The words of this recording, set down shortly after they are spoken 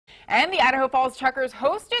And the Idaho Falls Chukars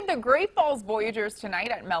hosted the Great Falls Voyagers tonight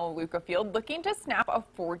at Melaleuca Field, looking to snap a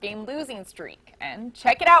 4-game losing streak. And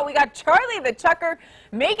check it out, we got Charlie the Chukar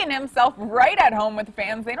making himself right at home with the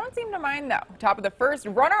fans. They don't seem to mind, though. Top of the first,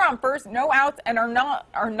 runner on first, no outs, and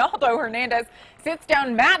Arnaldo Hernandez sits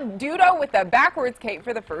down Matt Dudo with a backwards Kate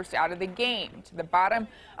for the first out of the game. To the bottom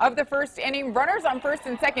of the first inning, runners on first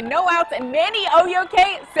and second, no outs, and Manny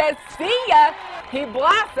Oyoke says, see ya. He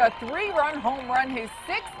blasts a 3-run home run, his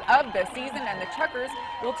 6th of the season, and the Chukars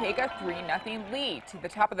will take a 3-0 lead. To the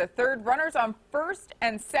top of the third, runners on first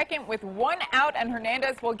and second with 1 out, and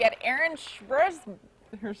Hernandez will get Aaron Schnurbersch,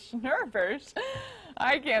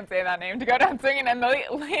 I can't say that name, to go down swinging, and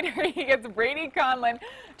later he gets Brady Conlon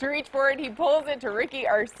to reach for it. He pulls it to Ricky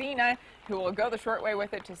Arcina, who will go the short way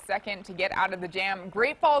with it to second to get out of the jam.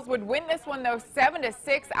 Great Falls would win this one, though,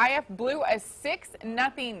 7-6. IF blew a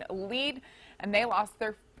 6-0 lead, and they lost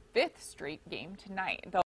their 5th straight game tonight.